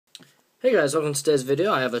Hey guys, welcome to today's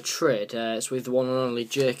video. I have a trade. It's with the one and only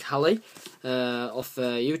Jake Hally off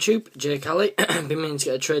YouTube. Jake Hally, been meaning to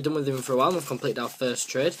get a trade done with him for a while, and we've completed our first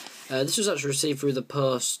trade. This was actually received through the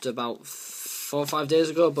post about 4 or 5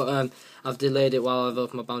 days ago, but I've delayed it while I've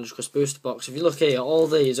opened my Boundaries Quest booster box. If you look here, all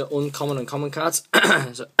these are uncommon and common cards.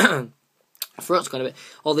 So, I forgot to go in a bit.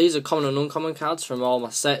 All these are common and uncommon cards from all my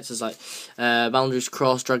sets. There's like Boundaries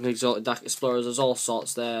Cross, Dragon Exalted, Dark Explorers. There's all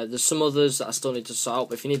sorts there. There's some others that I still need to sort out.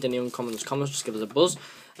 But if you need any uncommons, commons, just give us a buzz.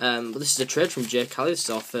 But this is a trade from Jake Hally. This is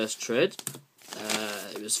our first trade.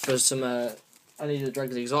 It was for some. I needed a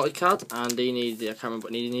Dragon Exalted card, and he needed. I can't remember,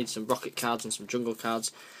 but he needed some Rocket cards and some Jungle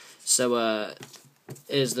cards. So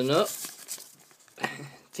here's the note. I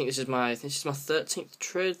think this is my 13th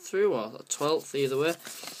trade through, or 12th, either way.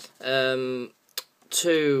 Come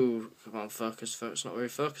on, focus, not very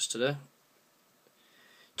focused today.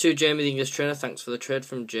 To Jamie, the English trainer, thanks for the trade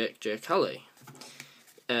from Jake Hally.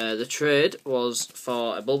 The trade was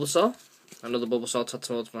for a Bulbasaur, another Bulbasaur to add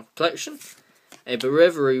to my collection, a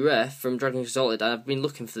Bravery Rare from Dragon Exalted. I've been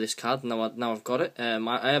looking for this card, now I've got it.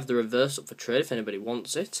 I have the reverse up for trade if anybody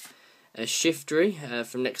wants it. A Shiftry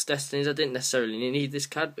from Next Destinies. I didn't necessarily need this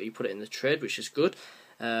card, but you put it in the trade, which is good.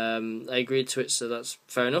 I agreed to it, so that's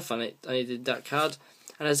fair enough. I needed that card,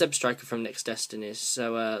 and a Zeb Striker from Next Destinies.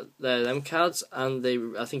 So they're them cards, and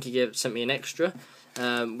I think he sent me an extra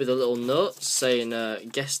with a little note saying,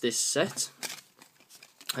 "Guess this set."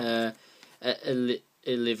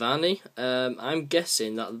 Ilivani. I'm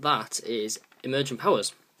guessing that is Emerging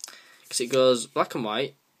Powers, because it goes black and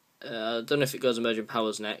white. I don't know if it goes Emerging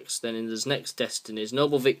Powers next. Then there's Next Destinies.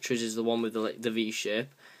 Noble Victories is the one with the V shape.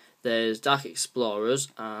 There's Dark Explorers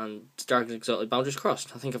and Dragon Exalted Boundaries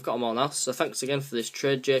Crossed. I think I've got them all now. So thanks again for this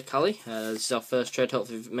trade, Jake Hally. This is our first trade,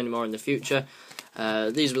 hopefully many more in the future.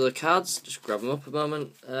 These were the cards. Just grab them up a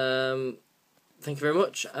moment. Thank you very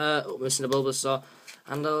much. Missing a Bulbasaur.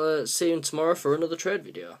 And I'll see you tomorrow for another trade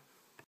video.